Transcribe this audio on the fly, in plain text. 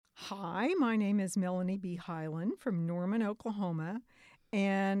Hi, my name is Melanie B. Hyland from Norman, Oklahoma,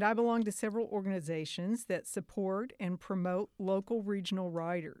 and I belong to several organizations that support and promote local regional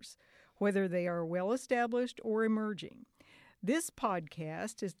writers, whether they are well-established or emerging. This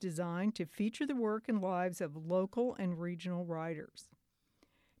podcast is designed to feature the work and lives of local and regional writers.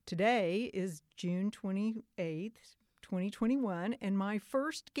 Today is June 28th, 2021, and my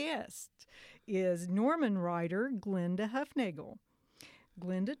first guest is Norman writer Glenda Huffnagel.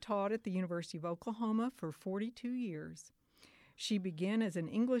 Glenda taught at the University of Oklahoma for 42 years. She began as an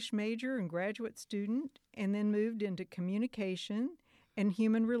English major and graduate student and then moved into communication and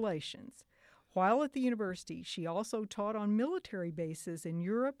human relations. While at the university, she also taught on military bases in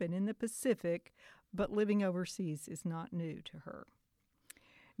Europe and in the Pacific, but living overseas is not new to her.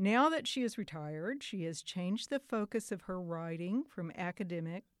 Now that she is retired, she has changed the focus of her writing from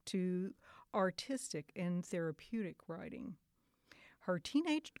academic to artistic and therapeutic writing. Her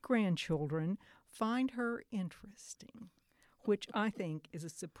teenage grandchildren find her interesting, which I think is a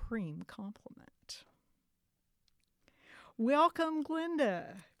supreme compliment. Welcome,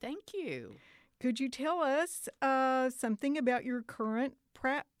 Glenda. Thank you. Could you tell us something about your current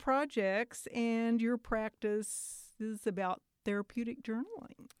projects and your practices about therapeutic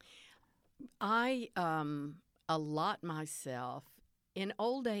journaling? I allot myself. In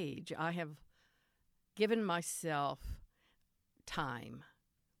old age, I have given myself time,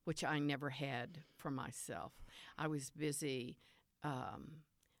 which I never had for myself. I was busy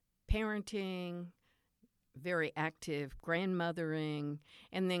parenting, very active grandmothering,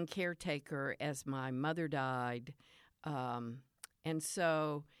 and then caretaker as my mother died. And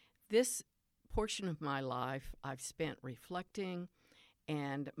so this portion of my life I've spent reflecting,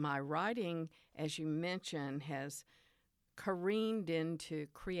 and my writing, as you mentioned, has careened into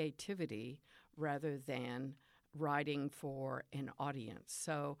creativity rather than writing for an audience.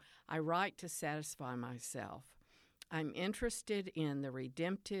 So I write to satisfy myself. I'm interested in the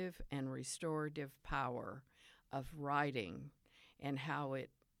redemptive and restorative power of writing and how it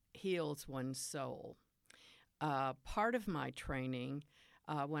heals one's soul. Part of my training,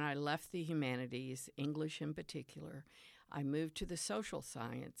 when I left the humanities, English in particular, I moved to the social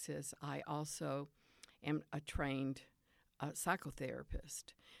sciences. I also am a trained psychotherapist.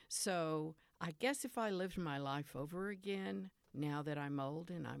 So I guess if I lived my life over again, now that I'm old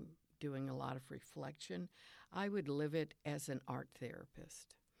and I'm doing a lot of reflection, I would live it as an art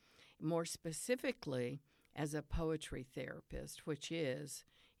therapist. More specifically, as a poetry therapist, which is,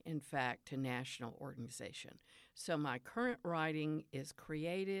 in fact, a national organization. So my current writing is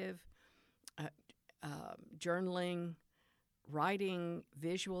creative, journaling, writing,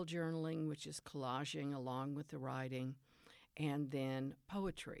 visual journaling, which is collaging along with the writing, and then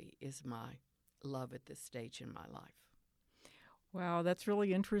poetry is my love at this stage in my life. Wow, that's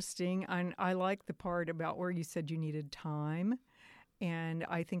really interesting. I like the part about where you said you needed time. And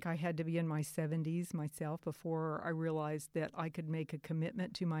I think I had to be in my 70s myself before I realized that I could make a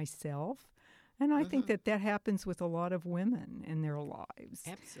commitment to myself. And I think that happens with a lot of women in their lives.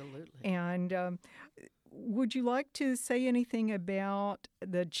 Absolutely. And would you like to say anything about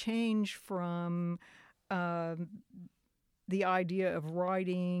the change from the idea of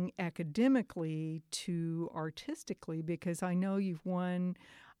writing academically to artistically? Because I know you've won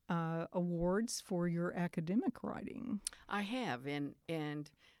awards for your academic writing. I have, and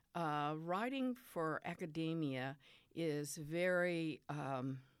writing for academia is very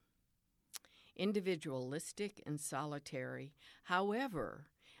individualistic and solitary. However,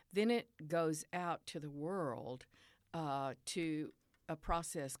 then it goes out to the world to a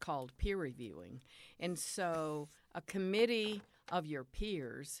process called peer reviewing. And so a committee of your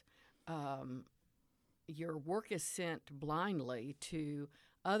peers, your work is sent blindly to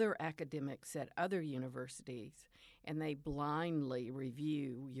other academics at other universities, and they blindly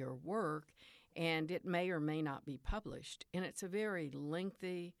review your work, and it may or may not be published. And it's a very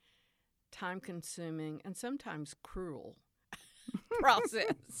lengthy, time-consuming, and sometimes cruel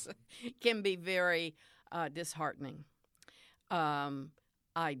process. Can be very disheartening.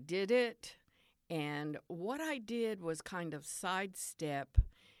 I did it, and what I did was kind of sidestep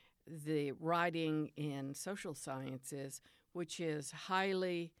the writing in social sciences, which is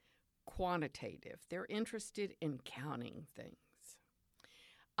highly quantitative. They're interested in counting things.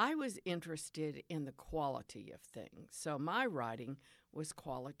 I was interested in the quality of things, so my writing was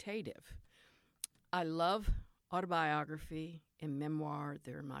qualitative. I love autobiography and memoir.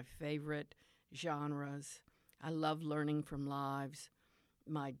 They're my favorite genres. I love learning from lives.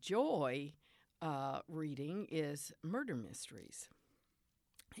 My joy reading is murder mysteries.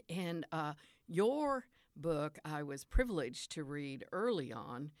 And your book I was privileged to read early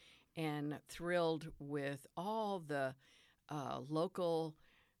on, and thrilled with all the local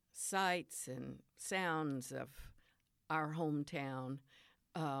sights and sounds of our hometown.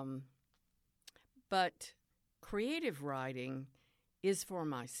 But creative writing is for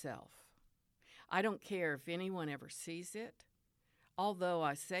myself. I don't care if anyone ever sees it, although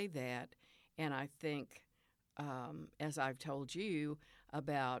I say that, and I think, as I've told you,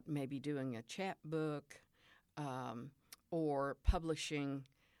 about maybe doing a chapbook or publishing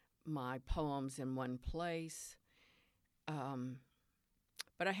my poems in one place.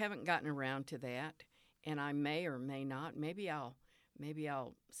 But I haven't gotten around to that, and I may or may not. Maybe I'll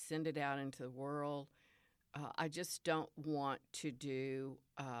send it out into the world. I just don't want to do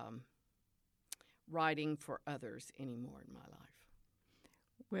writing for others anymore in my life.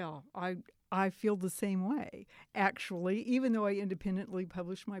 Well, I feel the same way, actually, even though I independently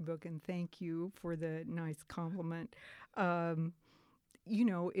published my book, and thank you for the nice compliment.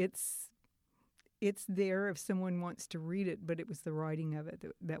 It's there if someone wants to read it, but it was the writing of it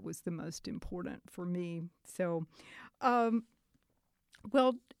that was the most important for me. So,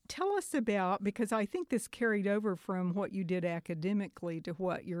 well, tell us about, because I think this carried over from what you did academically to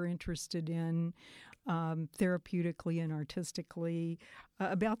what you're interested in therapeutically and artistically,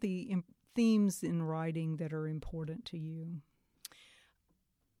 about the themes in writing that are important to you.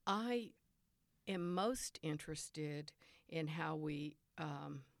 I am most interested in how we,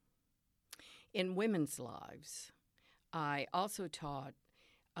 in women's lives. I also taught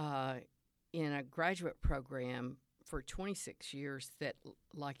in a graduate program for 26 years that,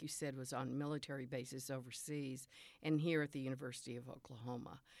 like you said, was on military bases overseas and here at the University of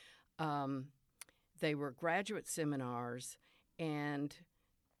Oklahoma. They were graduate seminars, and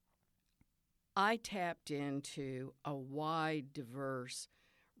I tapped into a wide, diverse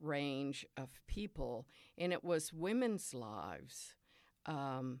range of people, and it was women's lives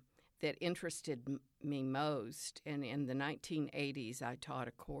that interested me most. And in the 1980s, I taught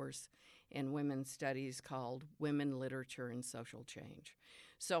a course in women's studies called Women, Literature, and Social Change.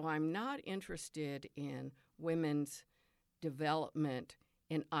 So I'm not interested in women's development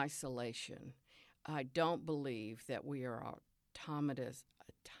in isolation. I don't believe that we are autonomous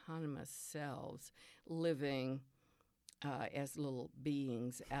selves living as little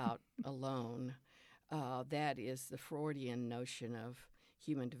beings out alone. That is the Freudian notion of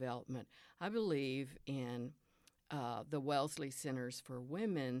human development. I believe in the Wellesley Centers for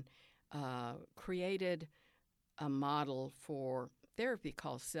Women created a model for therapy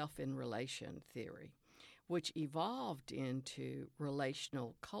called self-in-relation theory, which evolved into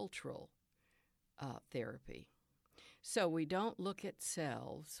relational cultural therapy. So we don't look at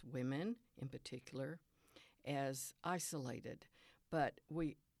selves, women in particular, as isolated, but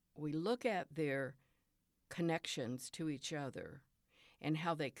we look at their connections to each other and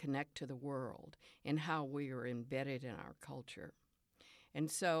how they connect to the world and how we are embedded in our culture.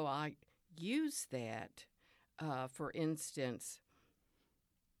 And so I use that, for instance,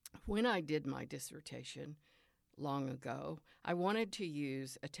 when I did my dissertation long ago, I wanted to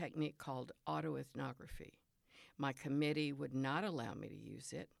use a technique called autoethnography. My committee would not allow me to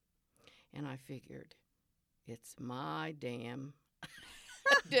use it, and I figured, it's my damn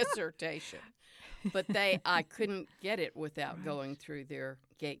dissertation. But I couldn't get it without going through their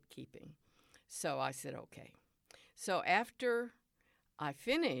gatekeeping. So I said, okay. So after I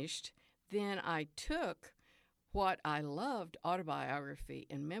finished, then I took what I loved, autobiography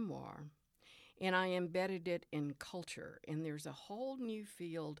and memoir, and I embedded it in culture. And there's a whole new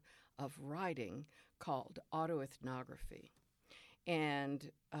field of writing called autoethnography.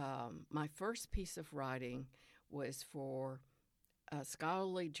 And my first piece of writing was for a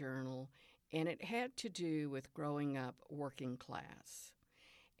scholarly journal, and it had to do with growing up working class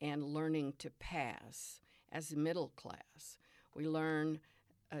and learning to pass as middle class. We learn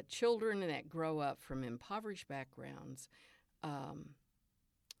children that grow up from impoverished backgrounds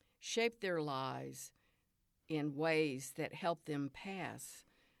shape their lives in ways that help them pass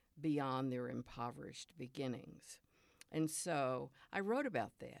beyond their impoverished beginnings. And so I wrote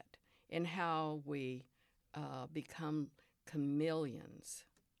about that and how we become chameleons.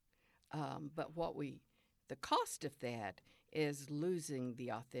 But the cost of that is losing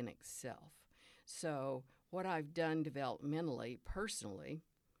the authentic self. So what I've done developmentally, personally,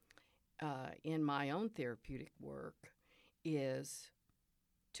 in my own therapeutic work is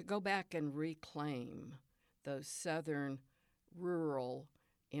to go back and reclaim those southern, rural,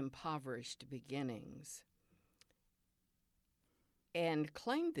 impoverished beginnings and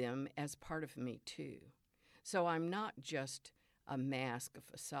claim them as part of me too. So I'm not just a mask, a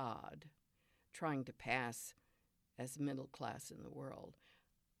facade, trying to pass as middle class in the world.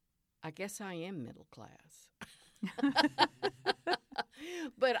 I guess I am middle class.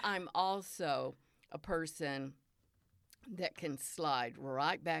 But I'm also a person that can slide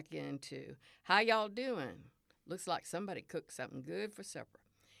right back into, how y'all doing? Looks like somebody cooked something good for supper.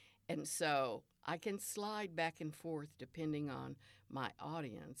 And so I can slide back and forth depending on my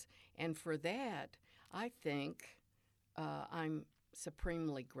audience. And for that, I think I'm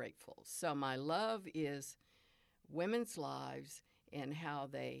supremely grateful. So my love is women's lives and how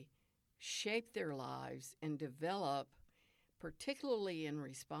they shape their lives and develop, particularly in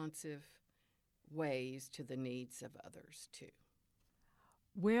responsive ways to the needs of others, too.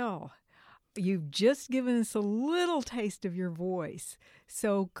 Well, you've just given us a little taste of your voice.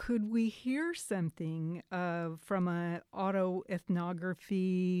 So could we hear something from an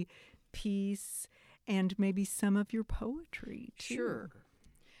autoethnography piece and maybe some of your poetry, too? Sure.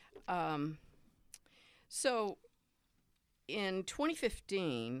 So in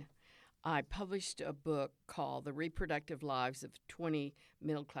 2015, I published a book called The Reproductive Lives of 20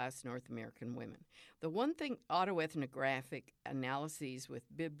 Middle-Class North American Women. The one thing, autoethnographic analyses with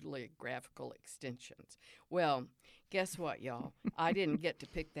bibliographical extensions. Well, guess what, y'all? I didn't get to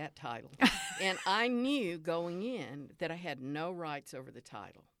pick that title. And I knew going in that I had no rights over the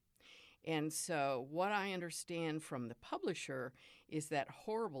title. And so what I understand from the publisher is that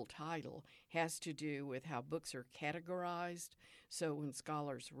horrible title has to do with how books are categorized. So when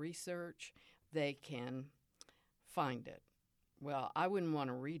scholars research, they can find it. Well, I wouldn't want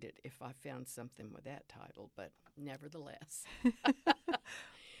to read it if I found something with that title, but nevertheless.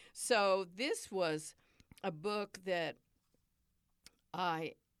 So this was a book that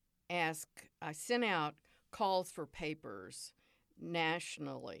I sent out calls for papers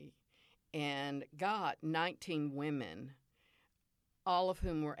nationally and got 19 women, all of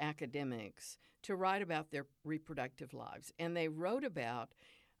whom were academics, to write about their reproductive lives. And they wrote about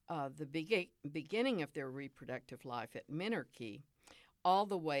the beginning of their reproductive life at Minarchy all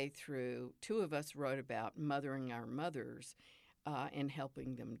the way through. Two of us wrote about mothering our mothers and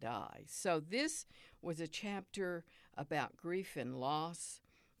helping them die. So this was a chapter about grief and loss.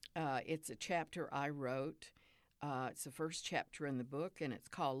 It's a chapter I wrote. It's the first chapter in the book, and it's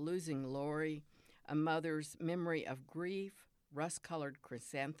called Losing Lori, A Mother's Memory of Grief, Rust-Colored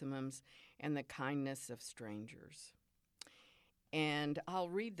Chrysanthemums, and the Kindness of Strangers. And I'll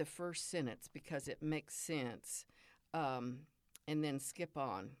read the first sentence because it makes sense, and then skip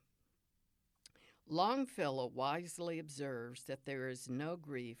on. Longfellow wisely observes that there is no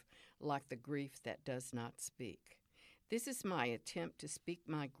grief like the grief that does not speak. This is my attempt to speak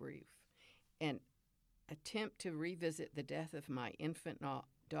my grief, and attempt to revisit the death of my infant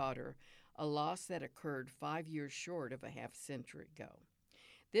daughter, a loss that occurred 5 years short of a half-century ago.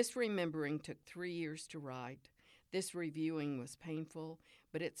 This remembering took 3 years to write. This reviewing was painful,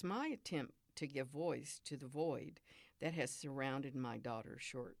 but it's my attempt to give voice to the void that has surrounded my daughter's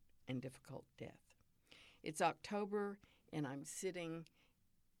short and difficult death. It's October, and I'm sitting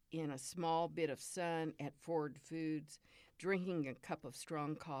in a small bit of sun at Ford Foods, drinking a cup of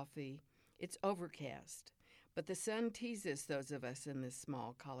strong coffee. It's overcast, but the sun teases those of us in this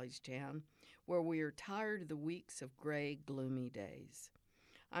small college town where we are tired of the weeks of gray, gloomy days.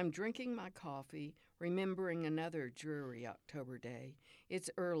 I'm drinking my coffee, remembering another dreary October day.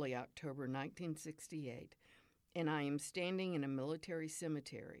 It's early October 1968, and I am standing in a military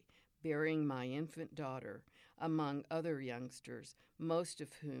cemetery, burying my infant daughter, among other youngsters, most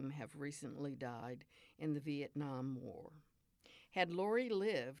of whom have recently died in the Vietnam War. Had Lori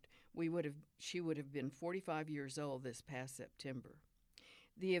lived, she would have been 45 years old this past September.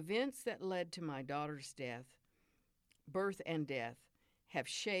 The events that led to my daughter's birth and death, have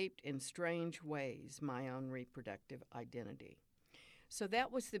shaped in strange ways my own reproductive identity. So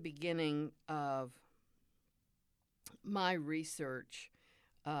that was the beginning of my research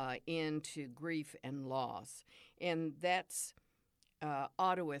into grief and loss. And that's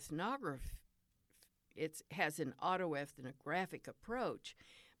autoethnography. It has an autoethnographic approach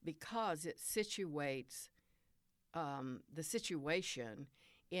because it situates the situation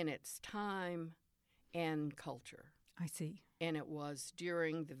in its time and culture. I see. And it was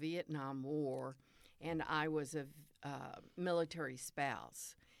during the Vietnam War, and I was a military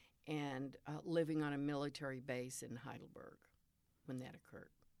spouse and living on a military base in Heidelberg when that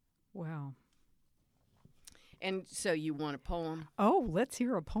occurred. Wow. And so you want a poem? Oh, let's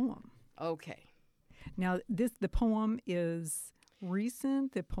hear a poem. Okay. Now, the poem is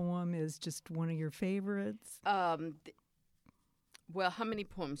recent? The poem is just one of your favorites? Well, how many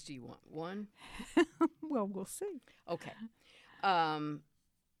poems do you want? One? Well, we'll see. Okay. I'll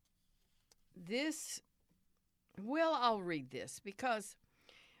read this because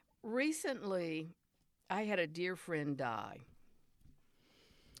recently, I had a dear friend die,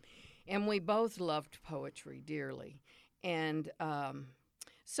 and we both loved poetry dearly. And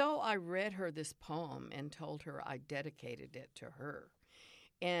so I read her this poem and told her I dedicated it to her.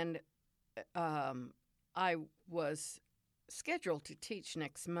 And I was scheduled to teach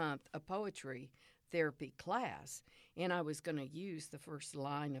next month a poetry therapy class, and I was going to use the first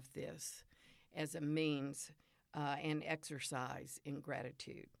line of this as a means and exercise in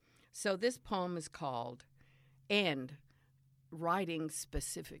gratitude. So this poem is called And Writing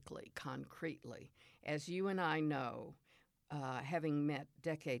Specifically, Concretely. As you and I know, having met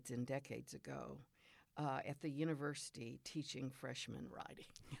decades and decades ago at the university teaching freshman writing.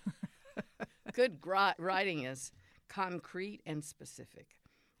 Good writing is concrete and specific.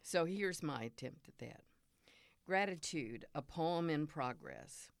 So here's my attempt at that. Gratitude, a poem in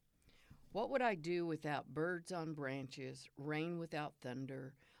progress. What would I do without birds on branches, rain without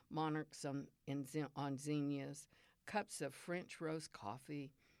thunder, monarchs on zinnias, cups of French roast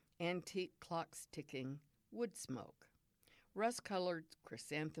coffee, antique clocks ticking, wood smoke, rust-colored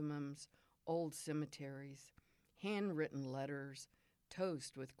chrysanthemums, old cemeteries, handwritten letters,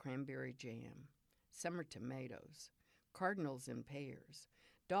 toast with cranberry jam, summer tomatoes, cardinals and pears,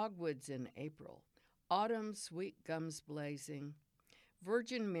 dogwoods in April, autumn sweet gums blazing,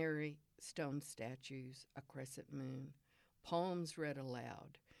 Virgin Mary stone statues, a crescent moon, poems read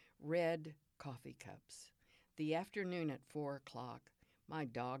aloud, red coffee cups, the afternoon at 4:00, my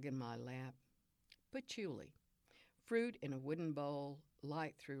dog in my lap, patchouli, fruit in a wooden bowl,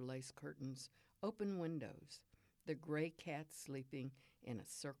 light through lace curtains, open windows, the gray cat sleeping in a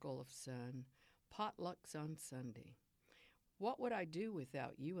circle of sun, potlucks on Sunday. What would I do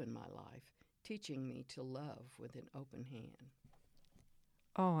without you in my life, teaching me to love with an open hand?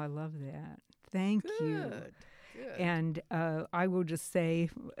 Oh, I love that. Thank you. Good. And I will just say,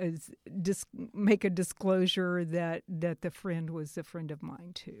 make a disclosure that the friend was a friend of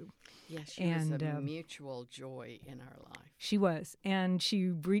mine too. Yes, she was a mutual joy in our life. She was, and she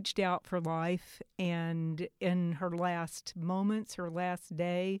reached out for life. And in her last moments, her last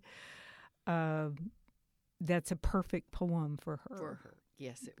day, that's a perfect poem for her. For her,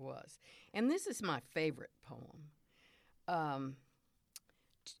 yes, it was. And this is my favorite poem.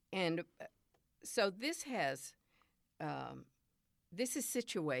 So this has. This is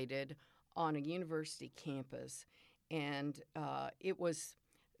situated on a university campus, and it was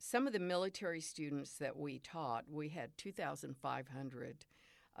some of the military students that we taught. We had 2,500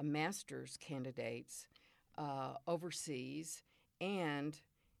 master's candidates overseas and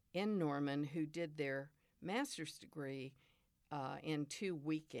in Norman who did their master's degree in 2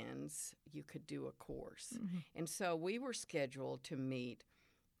 weekends. You could do a course. Mm-hmm. And so we were scheduled to meet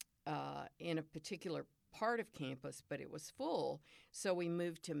in a particular part of campus, but it was full, so we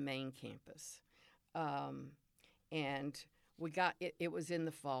moved to main campus. And we got it was in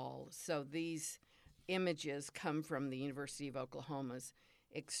the fall, so these images come from the University of Oklahoma's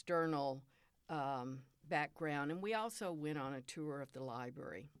external background, and we also went on a tour of the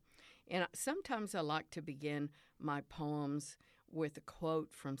library. And sometimes I like to begin my poems with a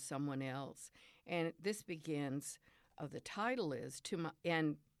quote from someone else, and this begins, the title is,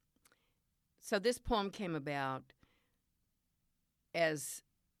 So this poem came about as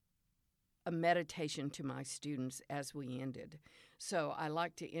a meditation to my students as we ended. So I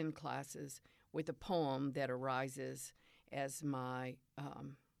like to end classes with a poem that arises as my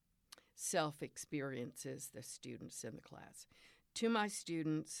self-experiences the students in the class. To my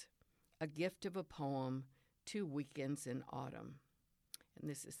students, a gift of a poem, 2 weekends in autumn. And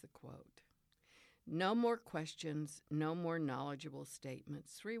this is the quote. No more questions, no more knowledgeable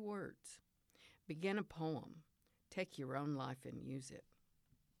statements, 3 words. Begin a poem. Take your own life and use it.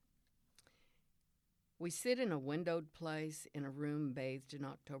 We sit in a windowed place in a room bathed in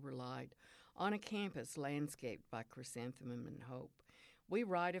October light on a campus landscaped by chrysanthemum and hope. We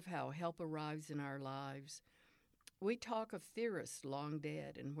write of how help arrives in our lives. We talk of theorists long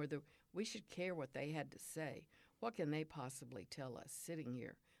dead and whether we should care what they had to say. What can they possibly tell us sitting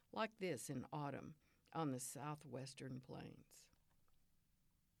here like this in autumn on the southwestern plains?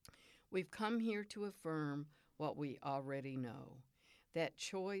 We've come here to affirm what we already know, that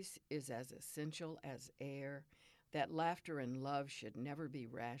choice is as essential as air, that laughter and love should never be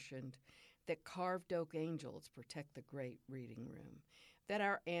rationed, that carved oak angels protect the great reading room, that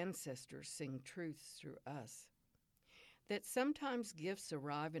our ancestors sing truths through us, that sometimes gifts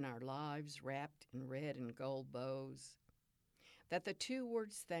arrive in our lives wrapped in red and gold bows, that the 2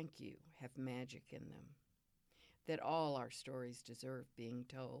 words thank you have magic in them, that all our stories deserve being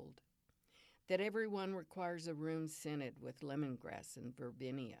told, that everyone requires a room scented with lemongrass and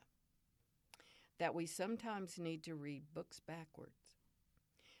verbena, that we sometimes need to read books backwards,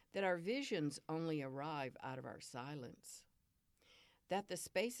 that our visions only arrive out of our silence, that the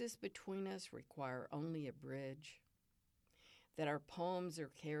spaces between us require only a bridge, that our poems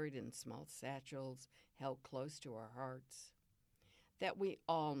are carried in small satchels held close to our hearts, that we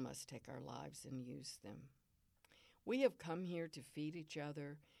all must take our lives and use them. We have come here to feed each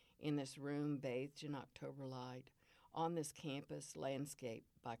other in this room bathed in October light, on this campus landscaped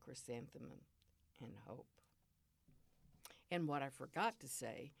by chrysanthemum and hope. And what I forgot to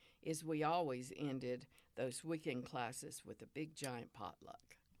say is we always ended those weekend classes with a big giant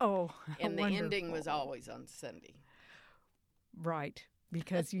potluck. Oh, and the wonderful. ending was always on Sunday. Right,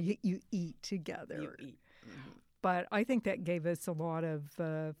 because you eat together. You eat. Mm-hmm. But I think that gave us a lot of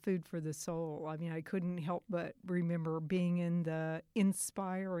food for the soul. I mean, I couldn't help but remember being in the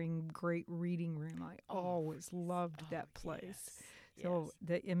inspiring great reading room. I always loved that place. Yes. So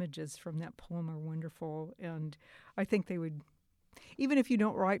the images from that poem are wonderful. And I think they would, even if you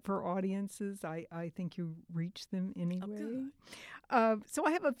don't write for audiences, I think you reach them anyway. So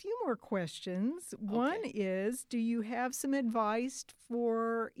I have a few more questions. Okay. One is, do you have some advice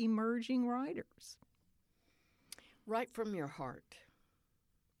for emerging writers? Write from your heart.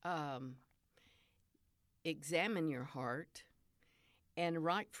 Examine your heart and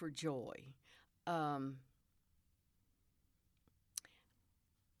write for joy.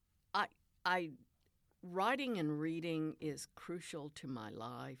 Writing and reading is crucial to my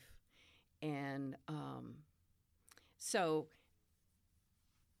life, and so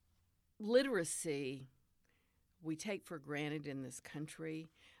literacy we take for granted in this country,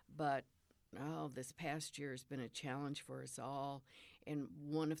 but this past year has been a challenge for us all, and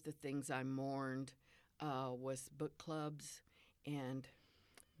one of the things I mourned was book clubs, and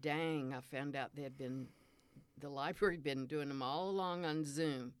dang, I found out the library had been doing them all along on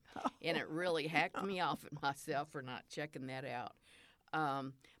Zoom, and it really hacked me off at myself for not checking that out.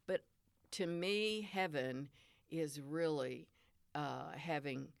 But to me, heaven is really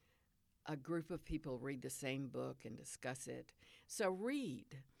having a group of people read the same book and discuss it. So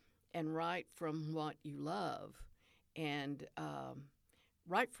read and write from what you love, and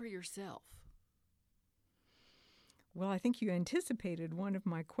write for yourself. Well, I think you anticipated one of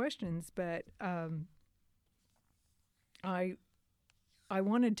my questions, but I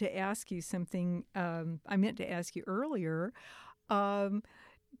wanted to ask you something I meant to ask you earlier.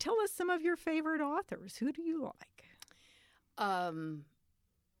 Tell us some of your favorite authors. Who do you like?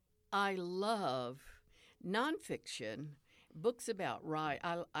 I love nonfiction, books about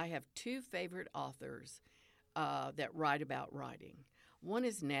writing. I have two favorite authors that write about writing. One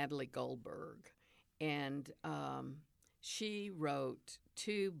is Natalie Goldberg, and she wrote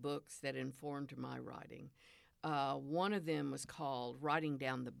two books that informed my writing. One of them was called Writing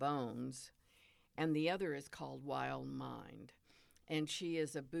Down the Bones, and the other is called Wild Mind. And she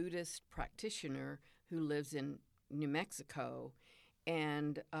is a Buddhist practitioner who lives in New Mexico.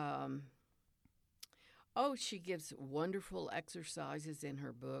 And, she gives wonderful exercises in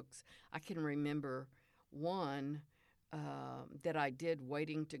her books. I can remember one that I did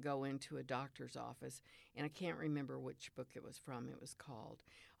waiting to go into a doctor's office, and I can't remember which book it was from. It was called,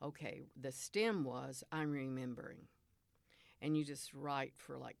 the stem was I'm remembering. And you just write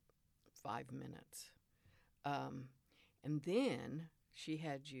for like 5 minutes. And then she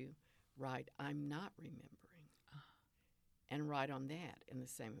had you write I'm not remembering, and write on that in the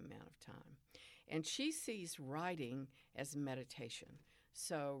same amount of time. And she sees writing as meditation.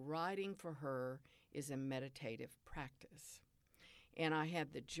 So writing for her is a meditative practice. And I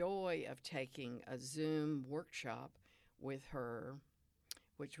had the joy of taking a Zoom workshop with her,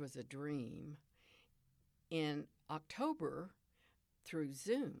 which was a dream, in October through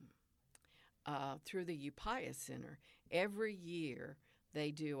Zoom, through the Upaya Center. Every year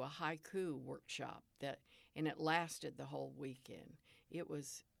they do a haiku workshop, and it lasted the whole weekend. It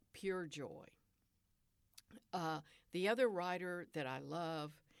was pure joy. The other writer that I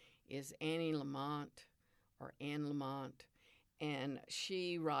love is Anne Lamott, and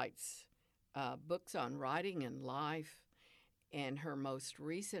she writes books on writing and life. And her most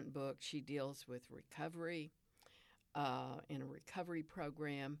recent book, she deals with recovery in a recovery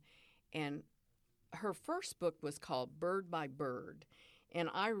program. And her first book was called Bird by Bird, and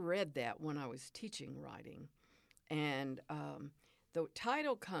I read that when I was teaching writing. And the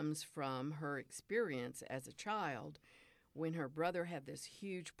title comes from her experience as a child when her brother had this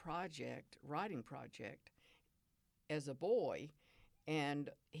huge writing project as a boy, And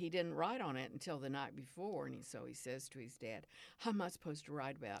he didn't write on it until the night before, and so he says to his dad, "How am I supposed to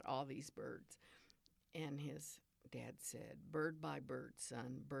write about all these birds?" And his dad said, "Bird by bird,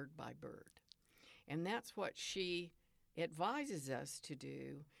 son, bird by bird." And that's what she advises us to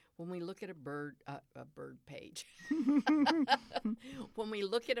do when we look at a bird page. When we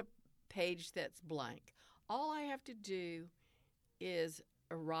look at a page that's blank, all I have to do is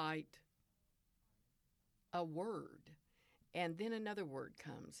write a word, and then another word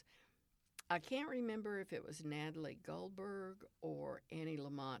comes. I can't remember if it was Natalie Goldberg or Annie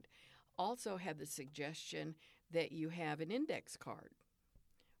Lamont also had the suggestion that you have an index card.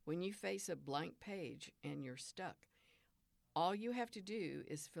 When you face a blank page and you're stuck, all you have to do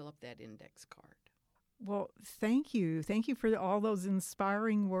is fill up that index card. Well, thank you. Thank you for all those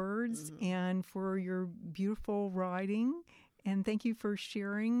inspiring words and for your beautiful writing. And thank you for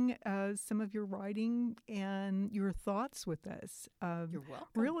sharing some of your writing and your thoughts with us. You're welcome.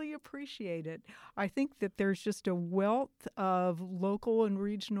 Really appreciate it. I think that there's just a wealth of local and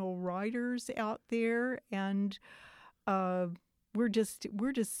regional writers out there, and we're just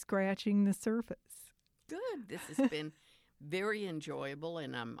scratching the surface. Good. This has been very enjoyable,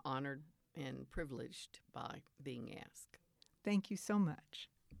 and I'm honored and privileged by being asked. Thank you so much.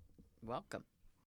 Welcome.